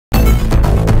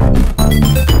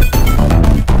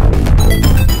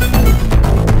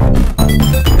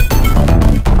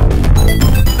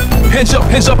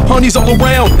hands up, honeys all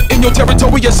around. In your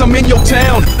territory, yes, I'm in your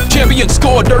town. Champion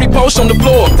score, dirty post on the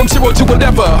floor. From zero to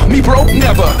whatever, me broke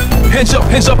never. Hands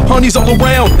up, honeys all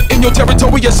around. In your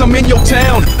territory, yes, I'm in your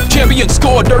town. Champion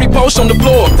score, dirty post on the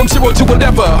floor. From zero to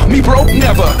whatever, me broke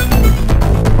never.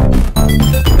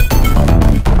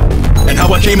 And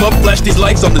how I came up, flash these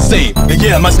lights, I'm the same. And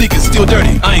yeah, my sneakers still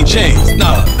dirty, I ain't changed,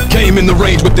 nah. Came in the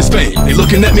range with this fame. They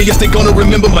looking at me, yes, they gonna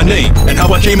remember my name. And how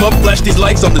I came up, flash these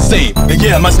lights, I'm the same. And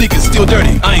yeah, my sneakers still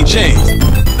dirty, I ain't changed.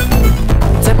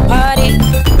 To party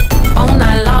all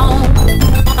night long.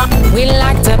 We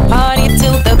like to party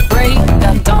till the break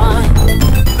of dawn.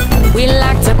 We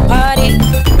like to party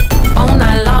all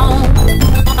night long.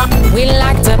 We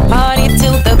like to party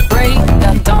till the break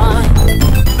of dawn.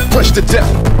 Fresh to death,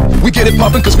 we get it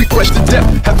poppin' cause we fresh to death.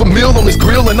 Half a meal on this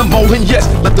grill and I'm holding yes.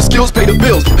 Let the skills pay the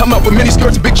bills. I'm out with mini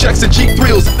skirts, big checks and cheap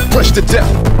thrills. Fresh to death,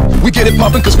 we get it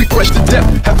poppin' cause we fresh to death.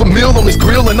 Half a meal on this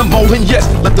grill and I'm holding yes.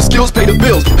 Let the skills pay the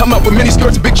bills. I'm out with mini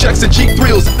skirts, big checks and cheap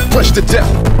thrills. Fresh to death,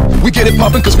 we get it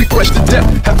poppin' cause we fresh to death.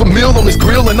 Half a meal on this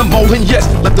grill and I'm holding yes.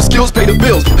 Let the skills pay the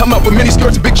bills. I'm out with mini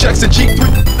skirts, big checks and cheap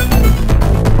thrills.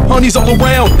 Honeys all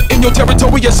around, in your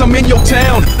territory, yes, I'm in your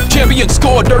town. Champion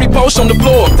score, dirty post on the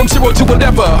floor. From zero to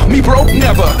whatever, me broke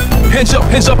never. Hands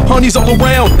up, honeys all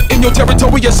around. In your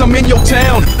territory, yes, I'm in your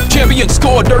town. Champion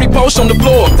score, dirty post on the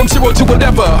floor. From zero to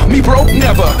whatever, me broke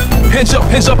never. Hands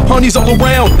up, honeys all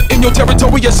around. In your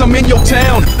territory, yes, I'm in your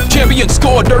town. Champion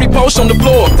score, dirty post on the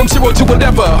floor. From zero to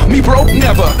whatever, me broke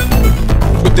never.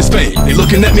 With this fame, they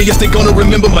looking at me, yes, they gonna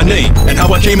remember my name. And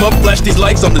how I came up, flash these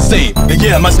lights, I'm the same. And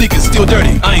yeah, my sneakers still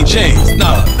dirty, I ain't changed,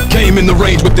 nah. Came in the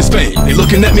range with this fame. They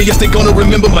looking at me, yes, they gonna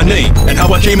remember my name. And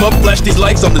how I came up, flash these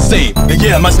lights, I'm the same. And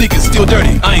yeah, my sneakers still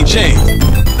dirty, I ain't changed.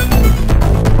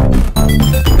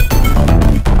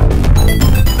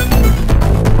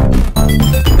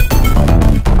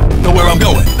 Know where I'm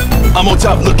going? I'm on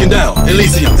top looking down,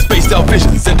 Elysium, spaced out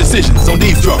visions and decisions on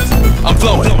these drums. I'm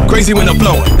flowing, crazy when I'm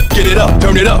flowing. Get it up,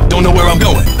 turn it up, don't know where I'm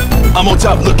going. I'm on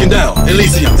top looking down,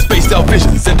 Elysium, spaced out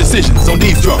visions and decisions on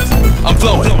these drums. I'm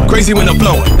flowing, crazy when I'm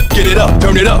flowing. Get it up,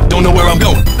 turn it up, don't know where I'm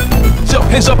going.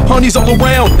 Hands up, honeys all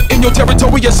around. In your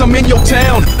territory, yes, I'm in your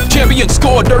town. Champion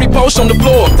score, dirty post on the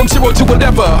floor. From zero to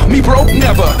whatever, me broke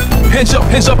never. Hands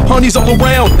up, honeys all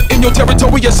around. In your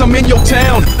territory, yes, I'm in your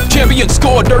town. Champion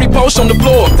score, dirty post on the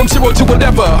floor. From zero to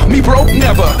whatever, me broke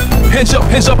never. Hands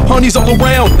up, honeys all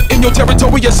around. In your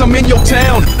territory, yes, I'm in your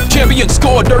town. Champion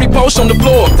score, dirty post on the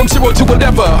floor. From zero to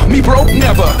whatever, me broke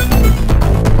never.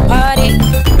 Party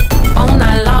all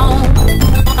night long.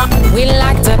 We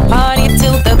like to party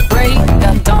till the break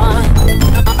of dawn.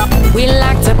 We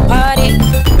like to party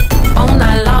all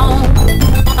night long.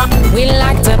 We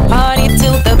like to party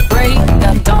till the break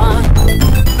of dawn.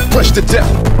 Fresh to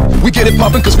death, we get it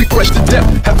poppin' cause we fresh to death.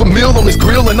 Half a meal on this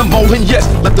grill and I'm holding yes.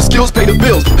 Let the skills pay the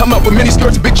bills. I'm out with mini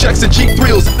skirts, big checks and cheap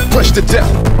thrills. Fresh to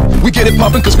death, we get it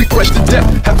poppin' cause we fresh to death.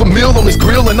 Half a meal on this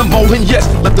grill and I'm holding yes.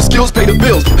 Let the skills pay the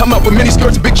bills. I'm out with mini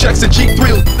skirts, big checks and cheap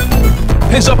thrills.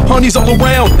 Hands up, honeys all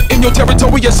around. In your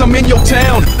territory, yes, I'm in your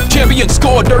town. Champion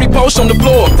score, dirty post on the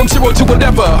floor. From zero to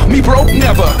whatever, me broke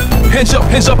never. Hands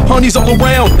up, honeys all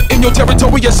around. In your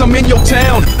territory, yes, I'm in your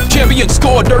town. Champion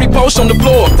score, dirty post on the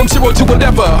floor. From zero to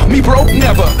whatever, me broke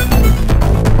never.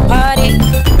 Party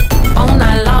all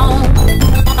night long.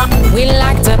 We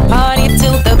like to party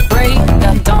till the break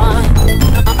of dawn.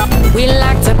 We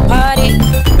like to party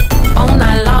all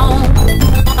night long.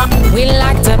 We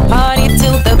like to party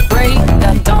till the break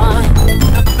of dawn.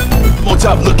 On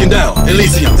top looking down,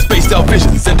 Elysium, spaced out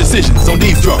visions and decisions on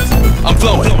these drums. I'm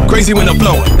flowing, crazy when I'm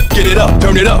flowing. Get it up,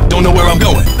 turn it up, don't know where I'm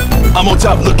going. I'm on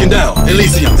top looking down,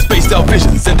 Elysium, spaced out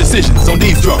visions and decisions on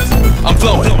these drums. I'm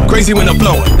flowing, crazy when I'm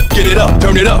flowing. Get it up,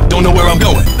 turn it up, don't know where I'm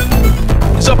going.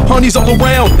 Up, honeys all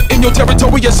around. In your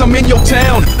territory, yes, I'm in your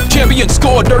town. Champion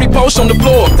score, dirty post on the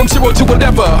floor. From zero to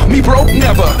whatever, me broke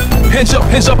never. Hands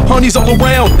up, honeys all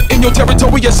around. In your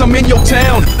territory, yes, I'm in your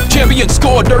town. Champion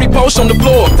score, dirty post on the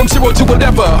floor. From zero to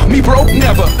whatever, me broke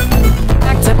never.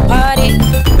 Like to party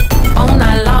all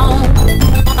night long.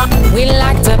 We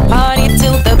like to party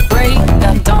till the break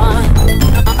of dawn.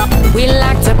 We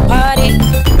like to party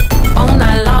all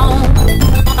night long.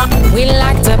 We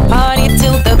like to party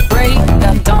till the break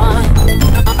of dawn.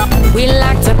 We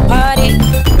like to party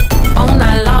all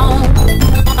night long.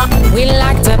 We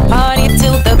like to party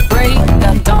till the break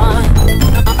of dawn.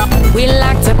 We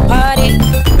like to party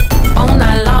all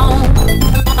night long.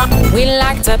 We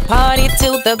like to party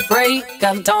till the break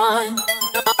of dawn.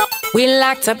 We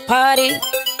like to party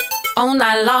all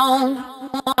night long.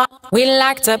 We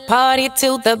like to party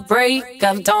till the break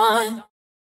of dawn.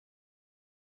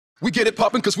 We get it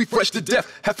poppin' cause we fresh to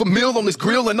death. Half a meal on this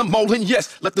grill and I'm molding,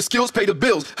 yes. Let the skills pay the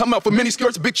bills. I'm out for mini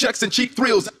skirts, big checks, and cheap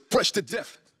thrills. Fresh to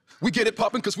death. We get it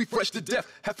poppin' cause we fresh to death.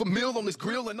 Half a meal on this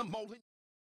grill and I'm molding.